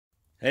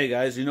Hey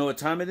guys, you know what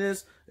time it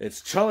is? It's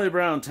Charlie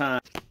Brown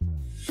time.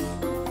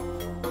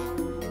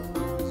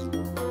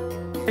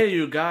 Hey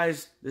you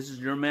guys, this is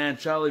your man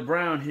Charlie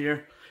Brown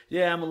here.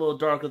 Yeah, I'm a little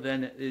darker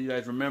than you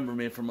guys remember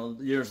me from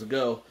years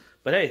ago.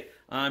 But hey,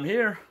 I'm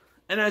here.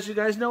 And as you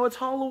guys know, it's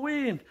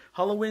Halloween.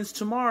 Halloween's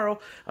tomorrow.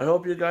 I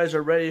hope you guys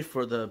are ready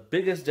for the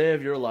biggest day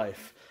of your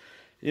life.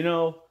 You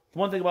know, the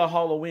one thing about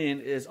Halloween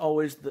is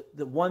always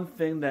the one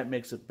thing that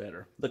makes it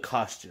better. The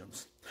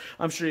costumes.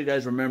 I'm sure you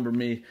guys remember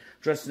me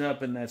dressing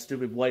up in that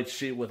stupid white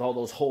sheet with all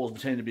those holes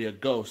pretending to be a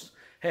ghost.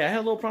 Hey, I had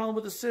a little problem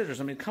with the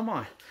scissors. I mean, come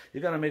on.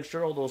 You got to make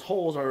sure all those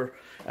holes are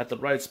at the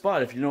right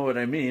spot, if you know what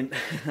I mean.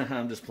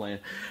 I'm just playing.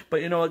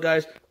 But you know what,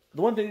 guys?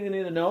 The one thing you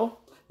need to know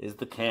is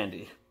the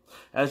candy.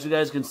 As you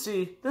guys can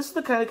see, this is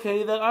the kind of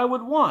candy that I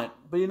would want.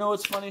 But you know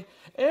what's funny?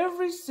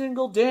 Every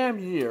single damn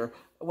year,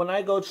 when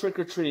I go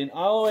trick-or-treating,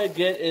 all I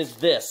get is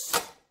this.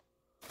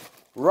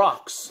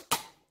 Rocks.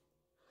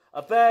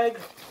 A bag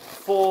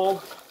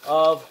full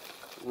of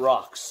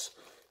rocks.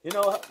 You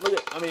know, look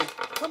at, I mean,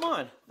 come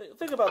on.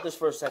 Think about this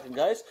for a second,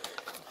 guys.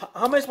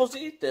 How am I supposed to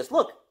eat this?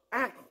 Look.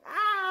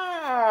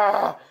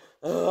 That's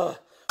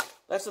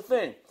the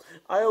thing.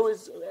 I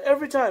always,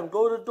 every time,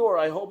 go to the door,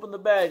 I open the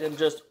bag and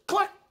just,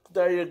 what?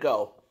 There you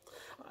go.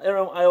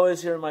 I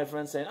always hear my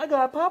friends saying, I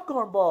got a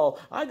popcorn ball.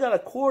 I got a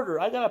quarter.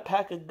 I got a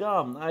pack of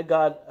gum. I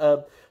got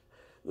a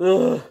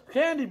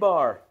candy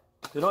bar.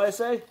 You know what I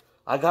say?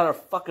 I got a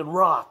fucking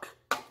rock.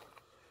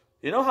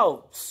 You know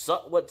how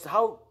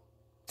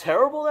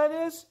terrible that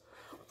is?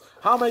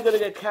 How am I going to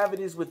get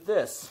cavities with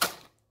this?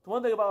 The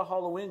one thing about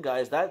Halloween,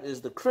 guys, that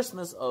is the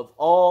Christmas of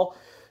all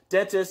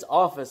dentist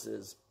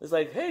offices. It's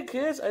like, hey,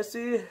 kids, I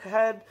see you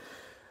had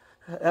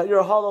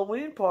your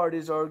Halloween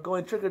parties are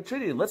going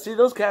trick-or-treating. Let's see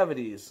those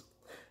cavities.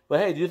 But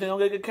hey, do you think I'm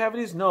going to get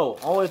cavities? No.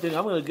 Only thing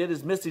I'm going to get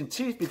is missing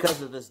teeth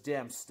because of this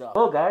damn stuff.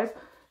 Well, guys,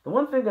 the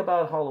one thing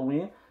about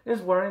Halloween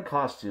is wearing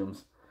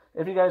costumes.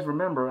 If you guys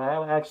remember,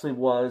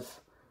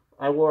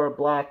 I wore a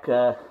black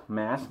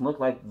mask,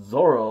 looked like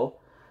Zorro,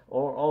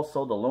 or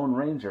also the Lone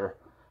Ranger.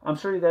 I'm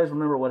sure you guys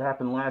remember what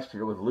happened last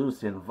year with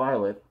Lucy and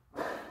Violet.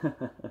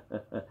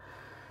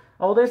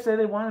 Oh, they say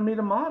they wanted me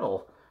to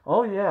model.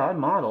 Oh yeah, I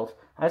modeled.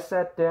 I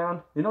sat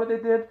down. You know what they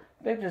did?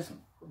 They just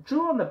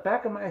drew on the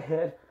back of my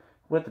head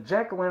with the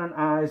jack-o'-lantern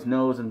eyes,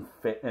 nose,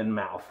 and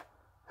mouth.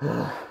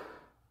 You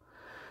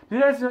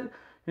guys,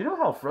 you know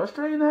how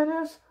frustrating that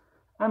is?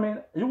 I mean,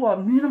 you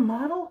want me to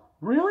model?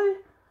 Really?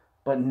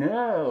 But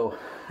no.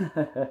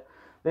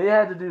 They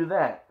had to do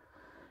that.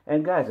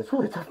 And guys, it's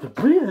really tough to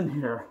breathe in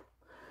here.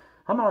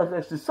 I'm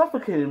actually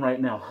suffocating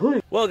right now.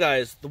 Well,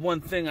 guys, the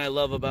one thing I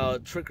love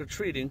about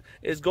trick-or-treating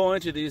is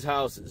going to these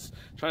houses,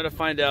 trying to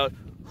find out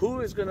who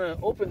is going to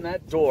open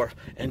that door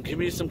and give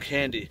me some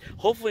candy.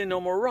 Hopefully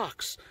no more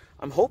rocks.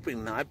 I'm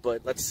hoping not,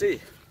 but let's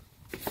see.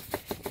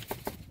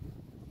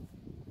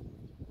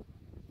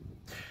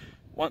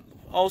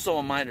 Also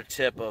a minor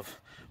tip of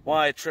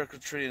why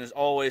trick-or-treating is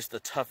always the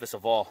toughest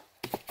of all.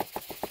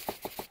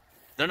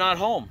 They're not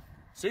home.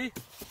 See?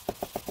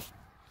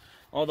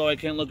 Although I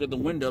can't look at the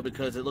window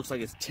because it looks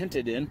like it's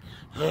tinted in.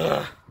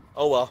 Oh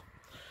well.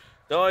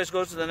 They always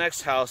go to the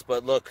next house,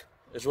 but look,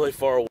 it's really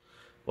far away.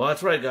 Well,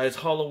 that's right, guys.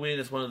 Halloween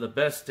is one of the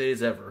best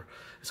days ever.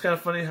 It's kind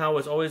of funny how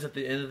it's always at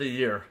the end of the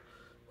year.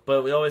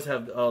 But we always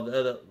have all the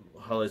other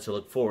holidays to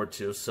look forward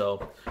to,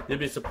 so you'd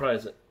be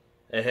surprised.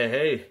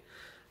 Hey.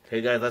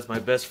 Hey, guys, that's my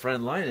best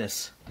friend,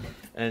 Linus.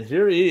 And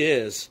here he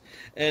is.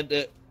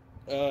 And,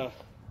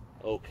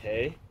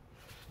 okay.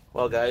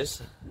 Well,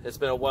 guys, it's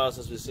been a while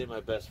since we've seen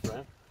my best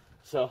friend.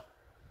 So,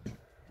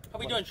 how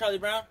we doing, Charlie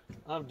Brown?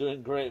 I'm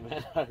doing great,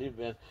 man. How you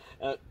been?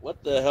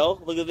 What the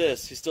hell? Look at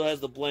this. He still has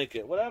the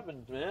blanket. What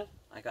happened, man?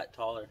 I got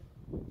taller.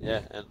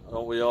 Yeah, and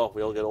we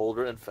all get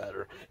older and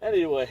fatter.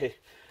 Anyway,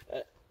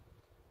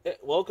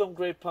 welcome,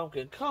 Great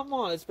Pumpkin. Come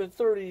on, it's been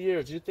 30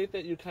 years. Do you think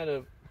that you kind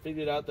of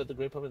figured out that the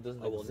Great Pumpkin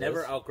doesn't exist? I will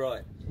never outgrow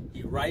it.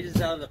 He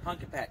rises out of the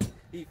pumpkin patch.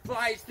 He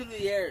flies through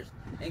the airs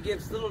and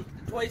gives little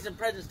toys and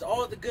presents to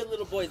all the good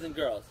little boys and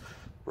girls.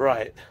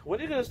 Right. When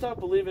are you going to stop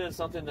believing in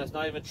something that's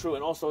not even true?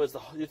 And also,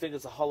 you think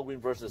it's a Halloween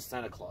versus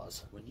Santa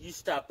Claus? When you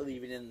stop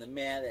believing in the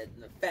man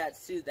in the fat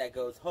suit that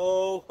goes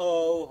ho,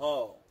 ho,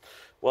 ho.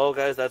 Well,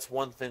 guys, that's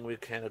one thing we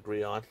can't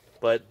agree on.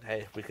 But,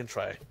 hey, we can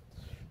try.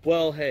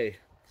 Well, hey.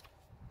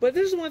 But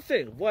there's one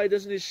thing. Why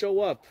doesn't he show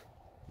up?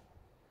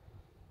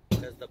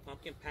 Because the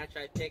pumpkin patch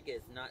I pick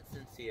is not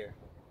sincere.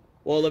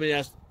 Well, let me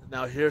ask.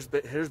 Now, here's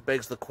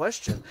begs the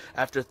question.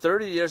 After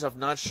 30 years of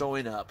not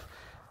showing up,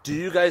 do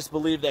you guys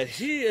believe that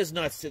he is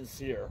not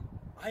sincere?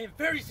 I am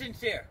very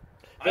sincere.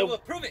 I will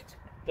prove it.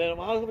 Then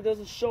how come it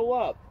doesn't show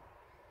up?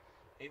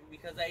 Maybe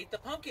because I ate the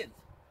pumpkins.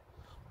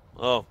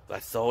 Oh,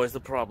 that's always the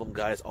problem,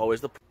 guys.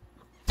 Always the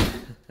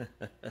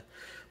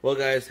Well,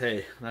 guys,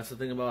 hey, that's the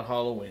thing about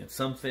Halloween.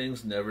 Some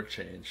things never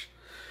change.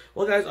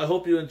 Well, guys, I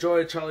hope you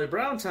enjoyed Charlie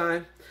Brown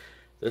time.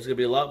 There's going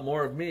to be a lot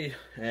more of me.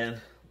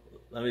 And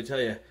let me tell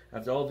you,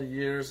 after all the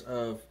years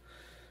of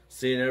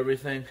seeing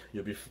everything,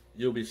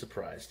 you'll be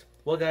surprised.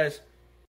 Well, guys,